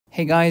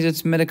Hey guys,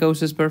 it's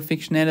Medicosis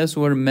Perfectionalis,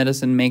 where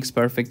medicine makes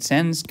perfect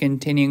sense,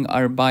 continuing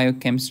our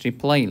biochemistry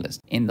playlist.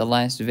 In the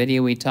last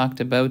video, we talked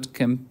about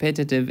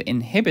competitive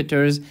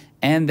inhibitors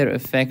and their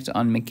effect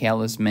on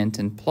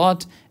Michaelis-Mentin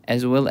plot,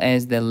 as well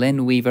as the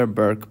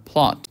Lineweaver-Burk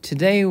plot.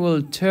 Today,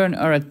 we'll turn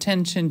our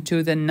attention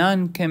to the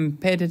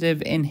non-competitive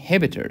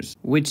inhibitors,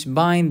 which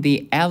bind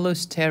the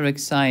allosteric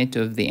site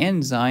of the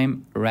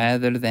enzyme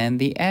rather than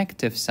the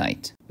active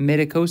site.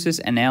 Medicosis'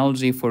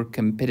 analogy for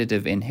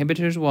competitive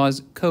inhibitors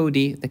was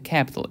Cody the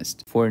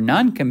capitalist. For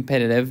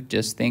non-competitive,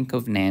 just think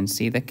of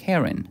Nancy the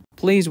Karen.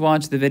 Please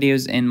watch the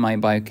videos in my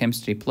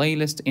biochemistry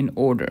playlist in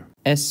order,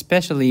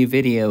 especially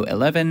video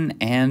 11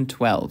 and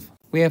 12.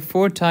 We have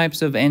 4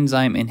 types of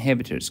enzyme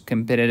inhibitors.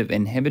 Competitive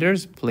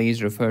inhibitors,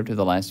 please refer to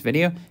the last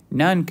video.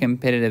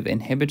 Non-competitive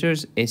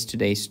inhibitors is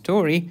today's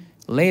story.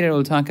 Later,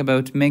 we'll talk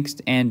about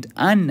mixed and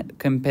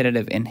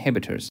uncompetitive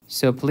inhibitors.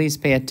 So please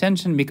pay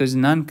attention because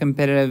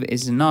non-competitive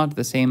is not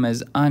the same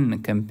as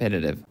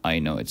uncompetitive. I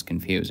know it's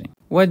confusing.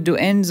 What do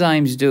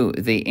enzymes do?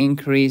 They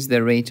increase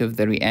the rate of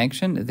the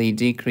reaction. They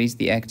decrease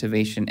the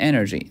activation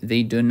energy.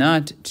 They do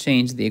not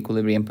change the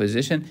equilibrium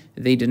position.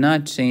 They do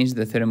not change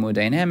the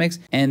thermodynamics.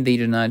 And they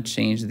do not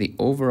change the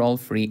overall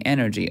free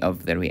energy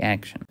of the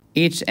reaction.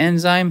 Each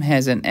enzyme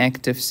has an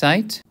active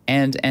site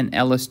and an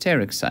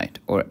allosteric site,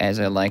 or as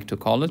I like to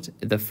call it,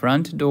 the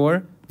front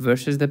door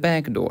versus the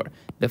back door.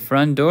 The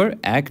front door,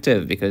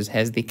 active because it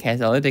has the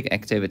catalytic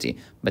activity,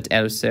 but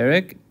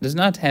allosteric does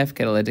not have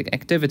catalytic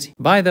activity.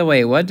 By the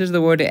way, what does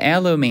the word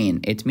allo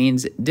mean? It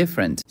means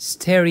different,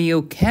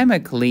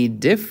 stereochemically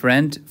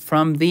different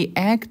from the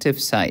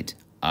active site,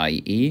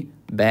 i.e.,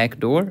 back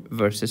door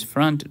versus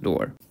front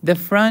door. The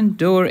front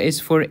door is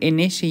for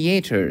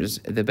initiators.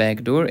 The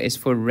back door is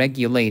for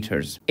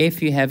regulators.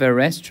 If you have a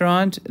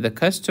restaurant, the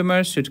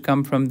customers should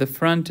come from the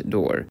front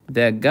door.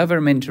 The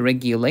government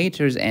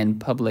regulators and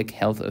public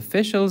health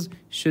officials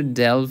should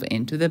delve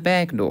into the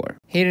back door.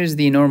 Here is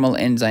the normal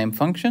enzyme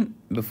function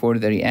before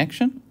the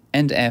reaction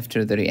and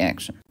after the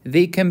reaction.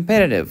 The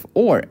competitive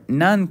or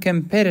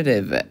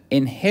non-competitive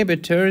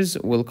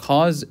inhibitors will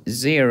cause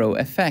zero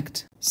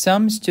effect.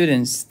 Some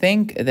students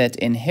think that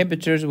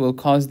inhibitors will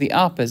cause the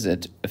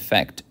opposite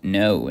effect.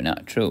 No,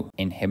 not true.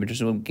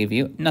 Inhibitors will give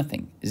you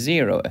nothing,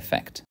 zero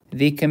effect.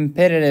 The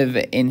competitive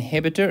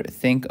inhibitor,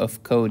 think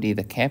of Cody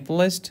the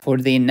capitalist. For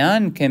the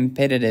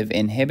non-competitive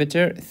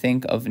inhibitor,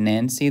 think of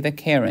Nancy the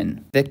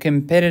Karen. The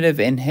competitive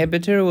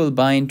inhibitor will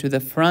bind to the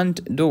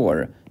front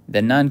door.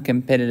 The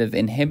non-competitive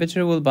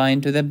inhibitor will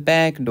bind to the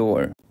back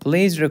door.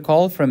 Please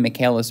recall from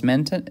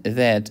Michaelis-Mentin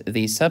that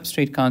the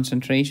substrate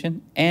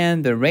concentration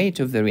and the rate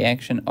of the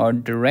reaction are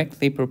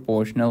directly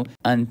proportional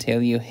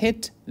until you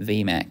hit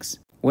Vmax.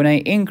 When I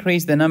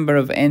increase the number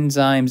of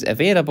enzymes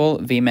available,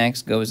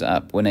 Vmax goes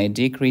up. When I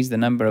decrease the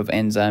number of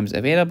enzymes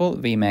available,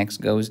 Vmax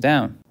goes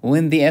down.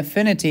 When the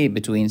affinity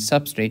between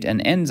substrate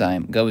and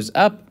enzyme goes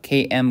up,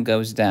 Km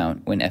goes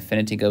down. When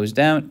affinity goes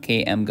down,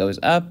 Km goes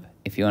up.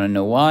 If you want to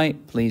know why,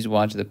 please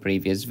watch the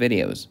previous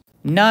videos.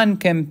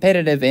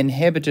 Non-competitive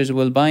inhibitors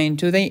will bind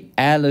to the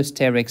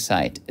allosteric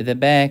site, the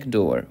back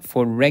door,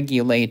 for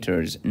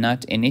regulators,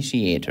 not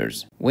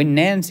initiators. When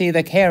Nancy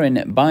the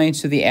Karen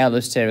binds to the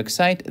allosteric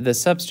site, the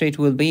substrate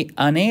will be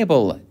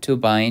unable to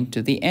bind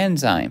to the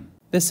enzyme.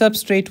 The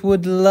substrate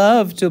would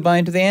love to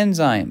bind to the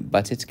enzyme,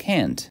 but it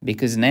can't,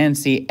 because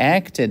Nancy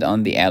acted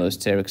on the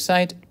allosteric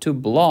site to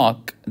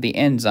block the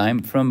enzyme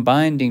from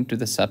binding to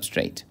the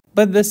substrate.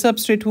 But the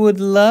substrate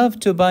would love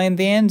to bind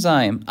the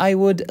enzyme. I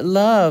would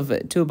love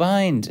to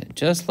bind,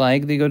 just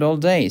like the good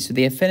old days. So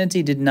the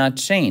affinity did not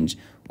change,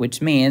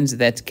 which means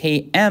that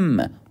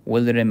Km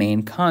will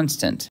remain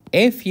constant.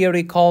 If you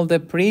recall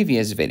the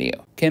previous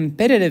video,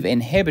 competitive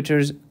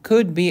inhibitors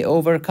could be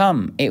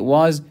overcome. It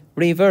was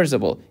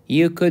reversible.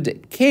 You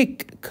could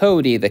kick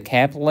Cody the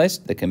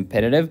capitalist, the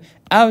competitive,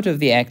 out of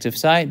the active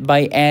site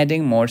by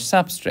adding more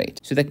substrate.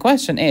 So the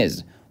question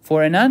is,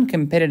 for a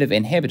non-competitive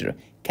inhibitor,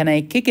 can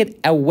I kick it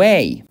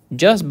away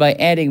just by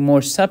adding more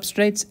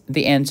substrates?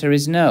 The answer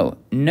is no.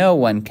 No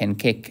one can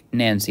kick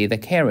Nancy the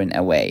Karen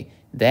away.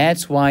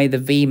 That's why the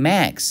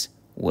Vmax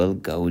will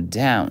go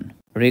down.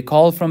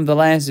 Recall from the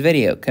last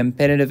video,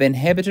 competitive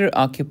inhibitor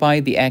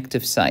occupied the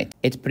active site.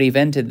 It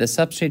prevented the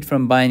substrate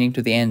from binding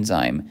to the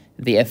enzyme.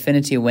 The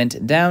affinity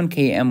went down,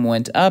 Km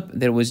went up.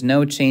 There was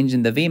no change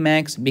in the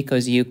Vmax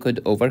because you could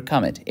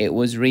overcome it. It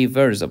was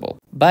reversible.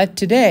 But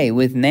today,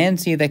 with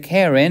Nancy the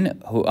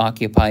Karen, who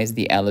occupies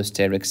the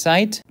allosteric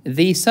site,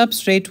 the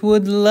substrate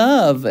would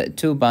love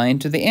to bind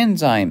to the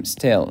enzyme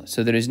still.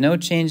 So there is no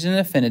change in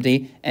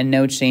affinity and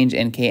no change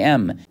in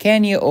Km.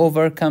 Can you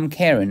overcome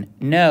Karen?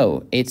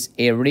 No, it's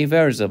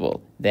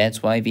irreversible.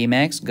 That's why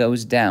Vmax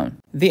goes down.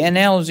 The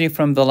analogy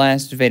from the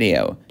last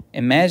video.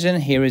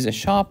 Imagine here is a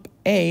shop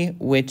A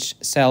which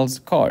sells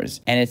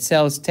cars, and it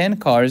sells 10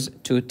 cars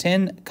to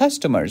 10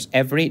 customers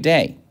every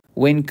day.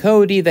 When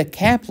Cody the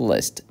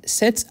capitalist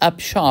sets up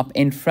shop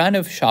in front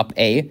of shop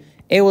A,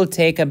 it will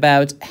take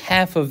about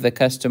half of the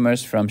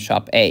customers from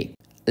shop A.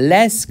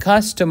 Less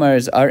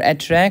customers are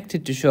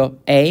attracted to shop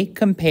A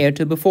compared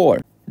to before.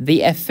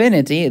 the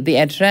affinity, the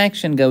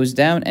attraction goes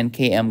down and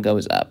Km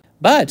goes up.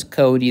 But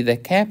Cody the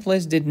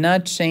capitalist did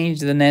not change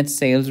the net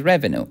sales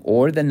revenue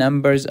or the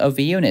numbers of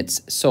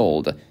units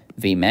sold.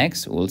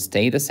 Vmax will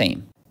stay the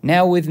same.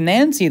 Now with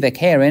Nancy the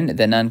Karen,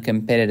 the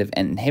non-competitive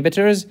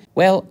inhibitors,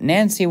 well,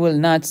 Nancy will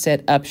not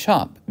set up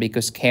shop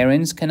because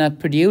Karens cannot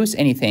produce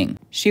anything.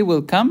 She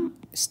will come,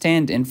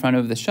 stand in front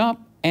of the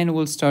shop, and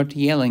will start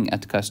yelling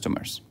at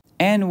customers.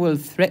 And will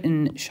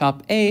threaten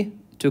shop A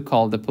to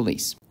call the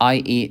police,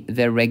 i.e.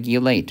 the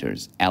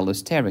regulators,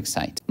 allosteric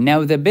site.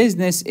 Now the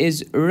business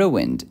is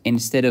ruined.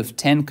 Instead of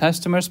 10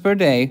 customers per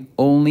day,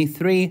 only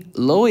 3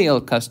 loyal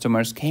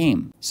customers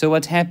came. So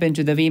what happened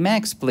to the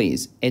Vmax,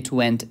 please? It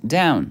went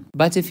down.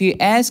 But if you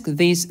ask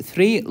these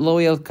 3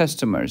 loyal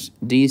customers,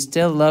 do you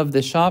still love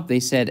the shop? They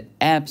said,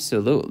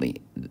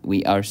 absolutely.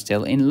 We are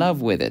still in love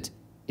with it.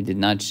 It did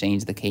not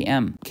change the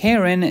Km.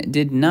 Karen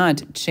did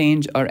not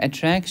change our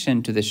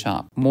attraction to the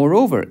shop.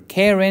 Moreover,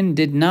 Karen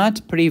did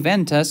not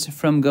prevent us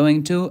from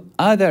going to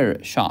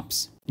other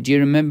shops. Do you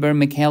remember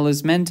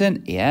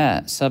Michaelis-Mentin?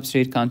 Yeah,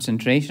 substrate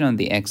concentration on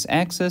the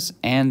x-axis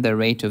and the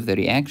rate of the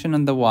reaction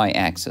on the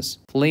y-axis.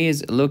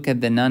 Please look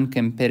at the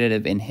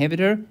non-competitive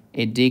inhibitor.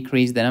 It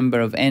decreased the number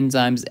of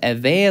enzymes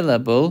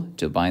available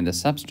to bind the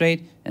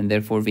substrate, and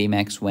therefore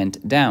Vmax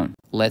went down.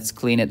 Let's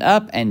clean it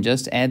up and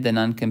just add the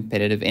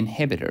non-competitive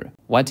inhibitor.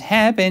 What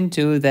happened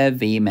to the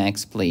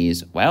Vmax,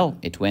 please? Well,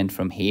 it went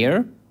from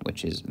here,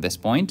 which is this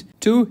point,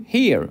 to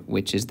here,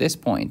 which is this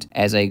point.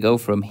 As I go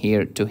from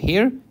here to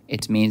here,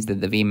 it means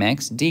that the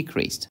Vmax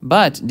decreased.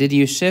 But did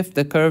you shift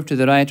the curve to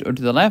the right or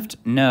to the left?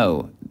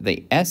 No.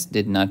 The S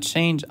did not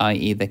change,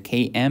 i.e. the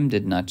Km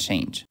did not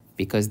change,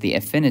 because the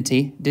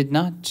affinity did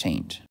not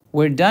change.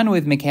 We're done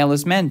with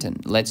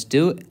Michaelis-Mentin. Let's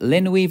do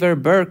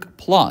Lineweaver-Burk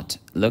plot.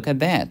 Look at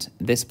that.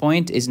 This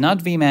point is not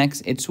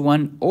Vmax, it's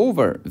 1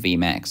 over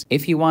Vmax.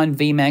 If you want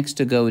Vmax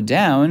to go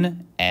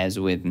down, as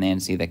with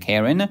Nancy the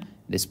Karen,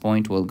 this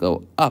point will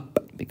go up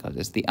because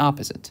it's the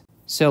opposite.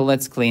 So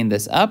let's clean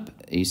this up.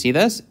 You see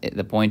this?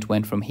 The point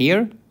went from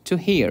here to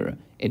here.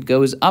 It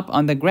goes up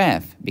on the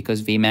graph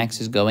because Vmax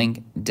is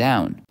going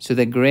down. So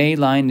the gray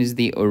line is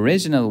the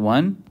original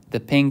one. The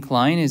pink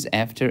line is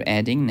after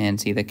adding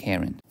Nancy the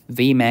Karen.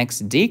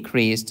 Vmax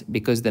decreased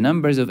because the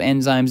numbers of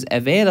enzymes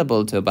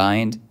available to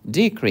bind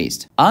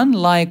decreased.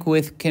 Unlike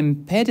with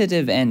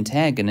competitive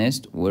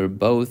antagonist, where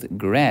both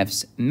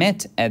graphs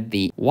met at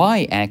the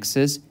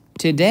y-axis,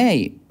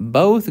 today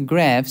both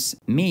graphs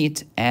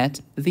meet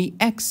at the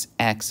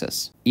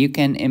x-axis. You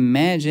can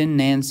imagine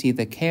Nancy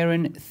the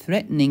Karen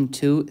threatening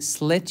to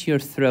slit your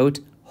throat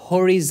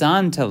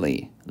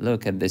horizontally.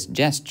 Look at this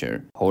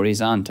gesture,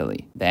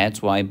 horizontally.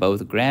 That's why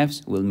both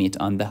graphs will meet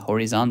on the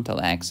horizontal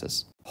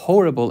axis.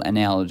 Horrible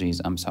analogies,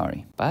 I'm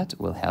sorry, but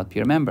will help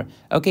you remember.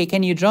 Okay,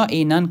 can you draw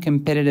a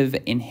non-competitive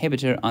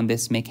inhibitor on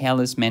this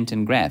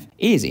Michaelis-Mentin graph?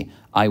 Easy.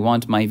 I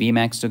want my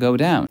Vmax to go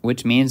down,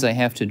 which means I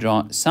have to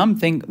draw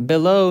something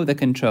below the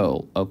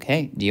control.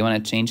 Okay, do you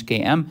want to change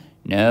Km?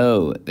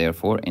 No,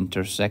 therefore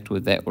intersect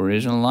with that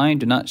original line.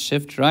 Do not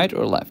shift right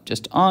or left,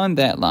 just on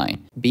that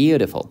line.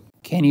 Beautiful.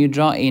 Can you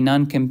draw a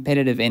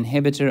non-competitive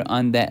inhibitor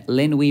on that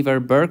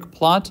Lineweaver-Burk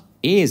plot?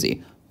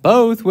 Easy.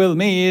 Both will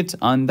meet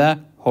on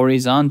the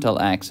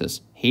horizontal axis.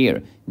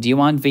 Here, do you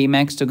want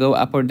Vmax to go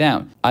up or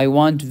down? I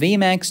want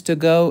Vmax to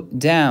go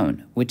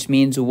down, which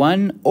means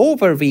 1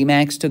 over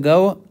Vmax to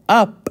go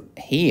up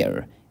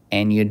here.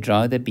 And you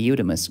draw the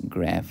Butamus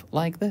graph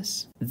like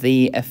this.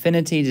 The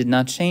affinity did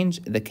not change,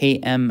 the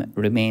Km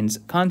remains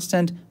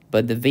constant,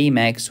 but the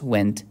Vmax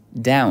went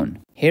down.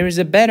 Here is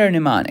a better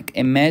mnemonic.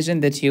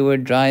 Imagine that you were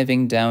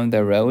driving down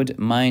the road,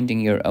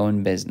 minding your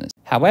own business.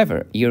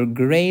 However, your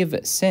grave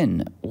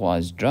sin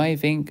was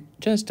driving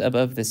just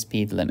above the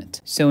speed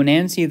limit. So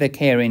Nancy the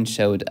Karen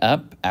showed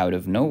up out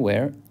of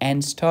nowhere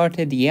and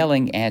started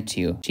yelling at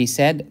you. She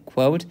said,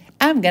 quote,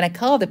 "I'm gonna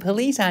call the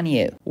police on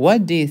you."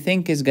 What do you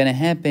think is gonna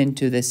happen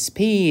to the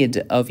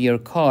speed of your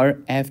car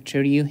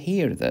after you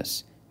hear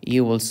this?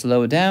 You will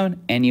slow down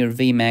and your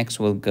Vmax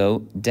will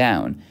go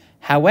down.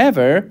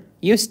 However,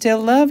 you still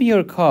love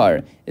your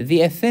car.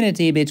 The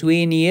affinity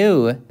between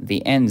you,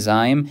 the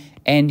enzyme,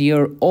 and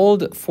your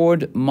old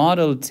Ford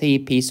Model T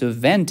piece of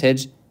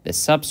vintage, the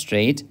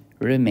substrate,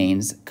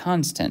 remains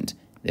constant.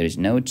 There is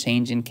no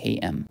change in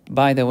Km.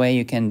 By the way,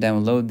 you can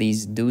download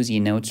these doozy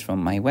notes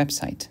from my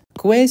website.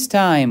 Quiz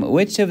time!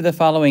 Which of the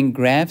following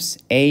graphs,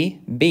 A,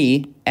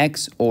 B,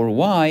 X, or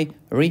Y,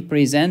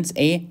 represents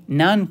a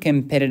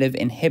non-competitive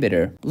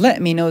inhibitor?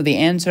 Let me know the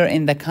answer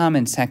in the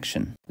comment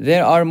section.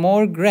 There are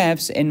more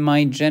graphs in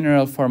my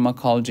general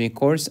pharmacology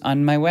course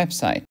on my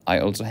website. I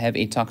also have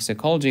a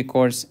toxicology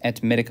course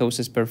at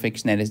Medicosis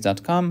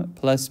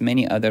plus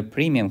many other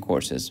premium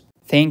courses.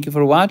 Thank you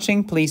for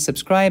watching. Please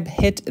subscribe,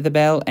 hit the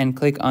bell, and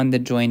click on the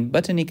join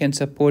button. You can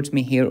support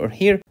me here or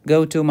here.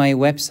 Go to my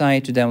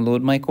website to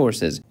download my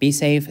courses. Be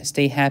safe,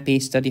 stay happy,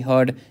 study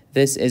hard.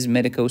 This is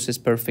Medicosis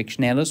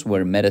Perfectionalis,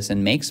 where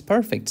medicine makes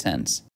perfect sense.